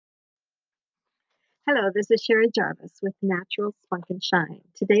Hello, this is Sherry Jarvis with Natural Spunk and Shine.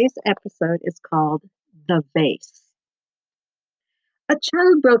 Today's episode is called The Vase. A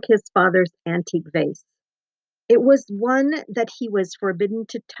child broke his father's antique vase. It was one that he was forbidden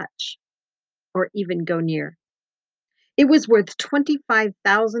to touch or even go near. It was worth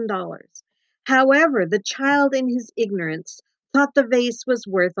 $25,000. However, the child, in his ignorance, thought the vase was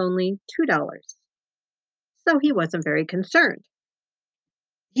worth only $2. So he wasn't very concerned.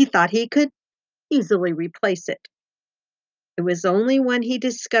 He thought he could easily replace it. It was only when he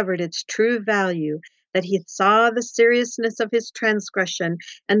discovered its true value that he saw the seriousness of his transgression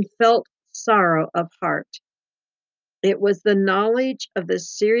and felt sorrow of heart. It was the knowledge of the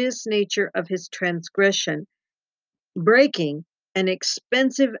serious nature of his transgression, breaking an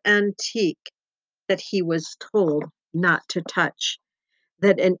expensive antique that he was told not to touch,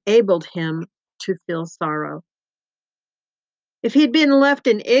 that enabled him to feel sorrow. If he'd been left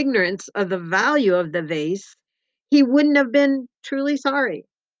in ignorance of the value of the vase, he wouldn't have been truly sorry.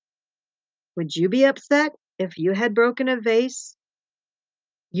 Would you be upset if you had broken a vase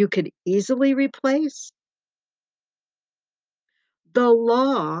you could easily replace? The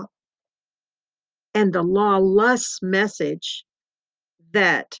law and the lawless message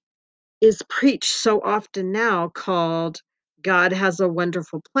that is preached so often now, called God has a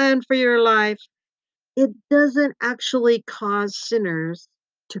wonderful plan for your life, it doesn't actually cause sinners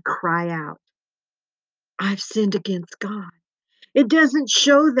to cry out, I've sinned against God. It doesn't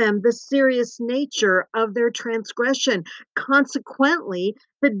show them the serious nature of their transgression. Consequently,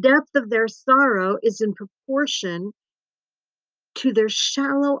 the depth of their sorrow is in proportion to their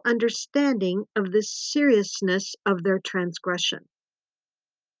shallow understanding of the seriousness of their transgression.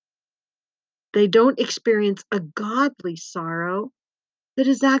 They don't experience a godly sorrow that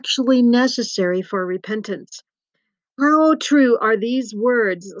is actually necessary for repentance. How true are these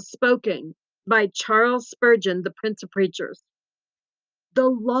words spoken by Charles Spurgeon, the Prince of Preachers? The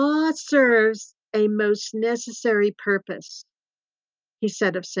law serves a most necessary purpose, he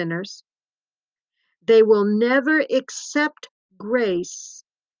said of sinners. They will never accept grace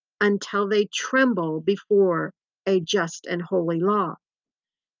until they tremble before a just and holy law.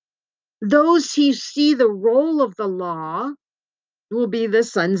 Those who see the role of the law will be the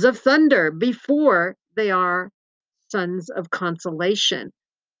sons of thunder before they are sons of consolation.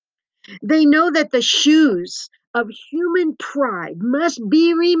 They know that the shoes of human pride must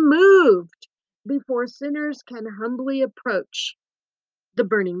be removed before sinners can humbly approach the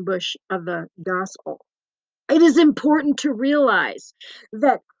burning bush of the gospel. It is important to realize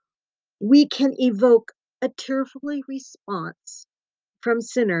that we can evoke a tearful response from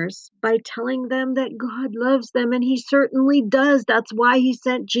sinners by telling them that God loves them, and He certainly does. That's why He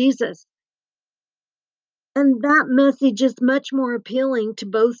sent Jesus. And that message is much more appealing to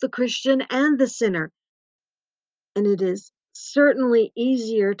both the Christian and the sinner. And it is certainly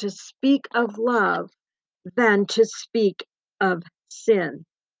easier to speak of love than to speak of sin.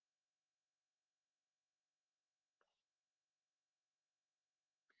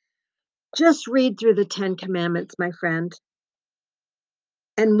 Just read through the Ten Commandments, my friend,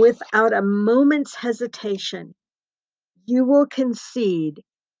 and without a moment's hesitation, you will concede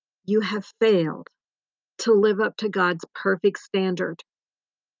you have failed to live up to God's perfect standard.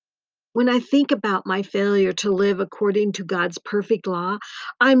 When I think about my failure to live according to God's perfect law,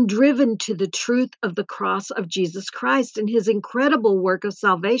 I'm driven to the truth of the cross of Jesus Christ and His incredible work of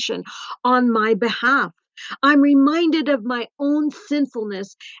salvation on my behalf. I'm reminded of my own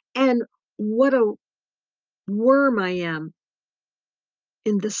sinfulness and what a worm I am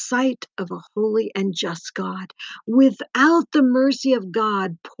in the sight of a holy and just God. Without the mercy of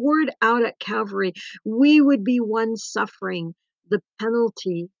God poured out at Calvary, we would be one suffering the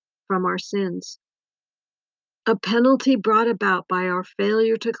penalty from our sins, a penalty brought about by our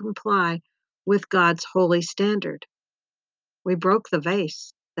failure to comply with God's holy standard. We broke the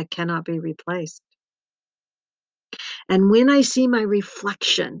vase that cannot be replaced. And when I see my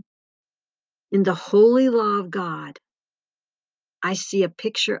reflection in the holy law of God, I see a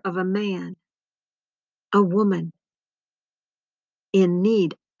picture of a man, a woman in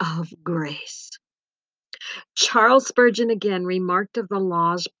need of grace. Charles Spurgeon again remarked of the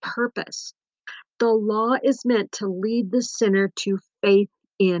law's purpose. The law is meant to lead the sinner to faith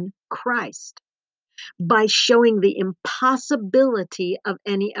in Christ by showing the impossibility of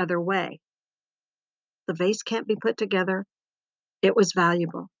any other way. The vase can't be put together. It was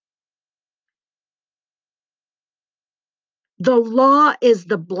valuable. The law is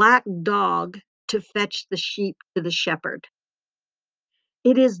the black dog to fetch the sheep to the shepherd.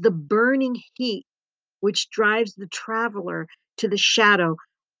 It is the burning heat which drives the traveler to the shadow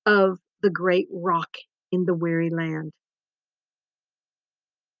of the great rock in the weary land.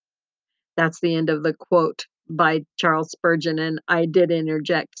 That's the end of the quote by Charles Spurgeon, and I did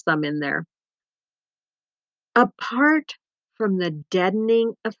interject some in there. Apart from the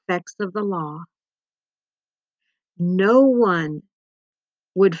deadening effects of the law, no one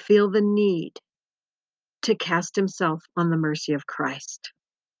would feel the need to cast himself on the mercy of Christ.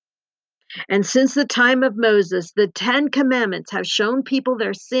 And since the time of Moses, the 10 Commandments have shown people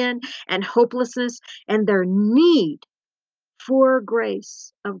their sin and hopelessness and their need for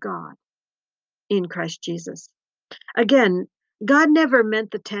grace of God in Christ Jesus. Again, God never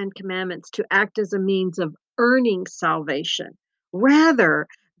meant the 10 Commandments to act as a means of earning salvation. Rather,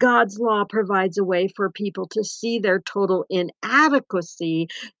 God's law provides a way for people to see their total inadequacy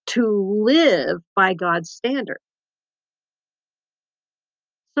to live by God's standard.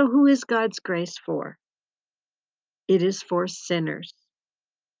 So, who is God's grace for? It is for sinners.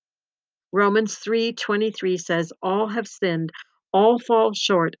 Romans 3:23 says, "All have sinned, all fall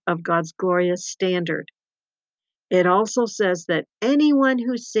short of God's glorious standard." It also says that anyone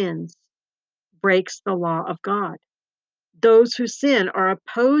who sins breaks the law of God. Those who sin are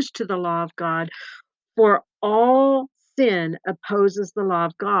opposed to the law of God, for all sin opposes the law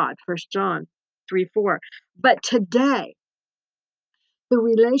of God. 1 John 3:4. But today, the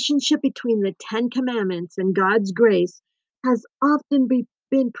relationship between the 10 Commandments and God's grace has often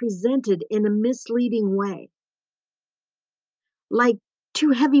been presented in a misleading way, like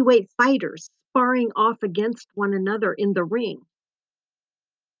two heavyweight fighters sparring off against one another in the ring.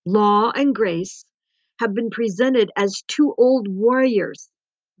 Law and grace have been presented as two old warriors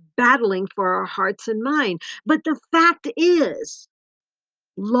battling for our hearts and mind. But the fact is,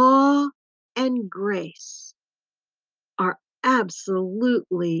 law and grace are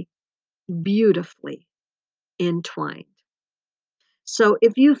absolutely beautifully entwined. So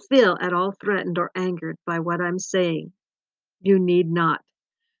if you feel at all threatened or angered by what I'm saying, you need not,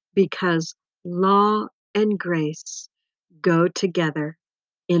 because law and grace go together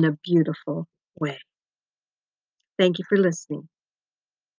in a beautiful way. Thank you for listening.